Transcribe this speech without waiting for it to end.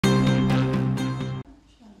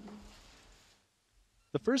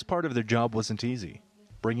The first part of their job wasn't easy,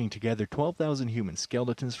 bringing together 12,000 human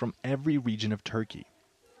skeletons from every region of Turkey.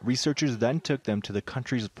 Researchers then took them to the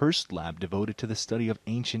country's first lab devoted to the study of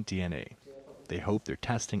ancient DNA. They hope their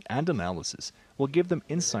testing and analysis will give them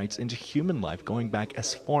insights into human life going back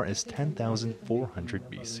as far as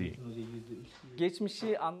 10,400 BC.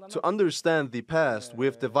 To understand the past,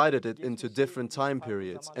 we've divided it into different time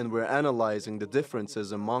periods, and we're analyzing the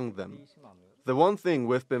differences among them. The one thing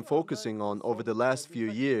we've been focusing on over the last few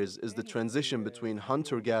years is the transition between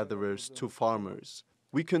hunter-gatherers to farmers.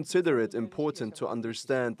 We consider it important to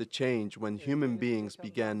understand the change when human beings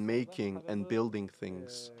began making and building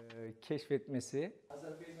things.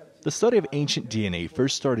 The study of ancient DNA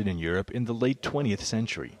first started in Europe in the late 20th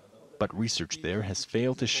century, but research there has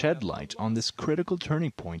failed to shed light on this critical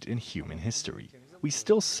turning point in human history. We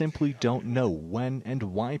still simply don't know when and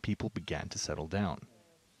why people began to settle down.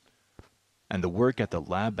 And the work at the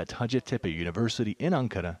lab at Hacettepe University in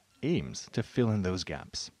Ankara aims to fill in those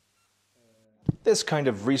gaps. This kind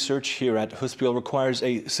of research here at Hüspil requires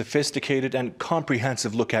a sophisticated and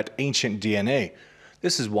comprehensive look at ancient DNA.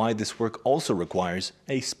 This is why this work also requires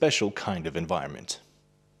a special kind of environment.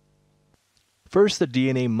 First, the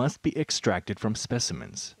DNA must be extracted from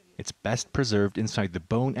specimens. It's best preserved inside the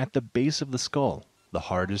bone at the base of the skull, the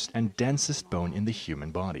hardest and densest bone in the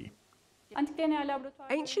human body.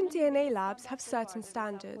 Ancient DNA labs have certain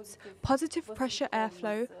standards. Positive pressure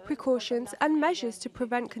airflow, precautions and measures to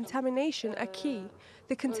prevent contamination are key.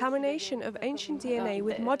 The contamination of ancient DNA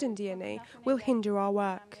with modern DNA will hinder our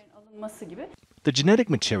work. The genetic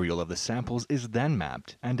material of the samples is then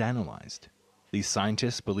mapped and analyzed. These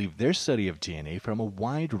scientists believe their study of DNA from a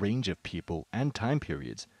wide range of people and time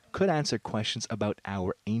periods could answer questions about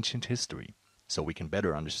our ancient history, so we can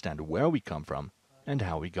better understand where we come from and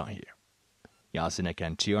how we got here. Yasin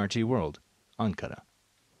Eken, TRT World, Ankara.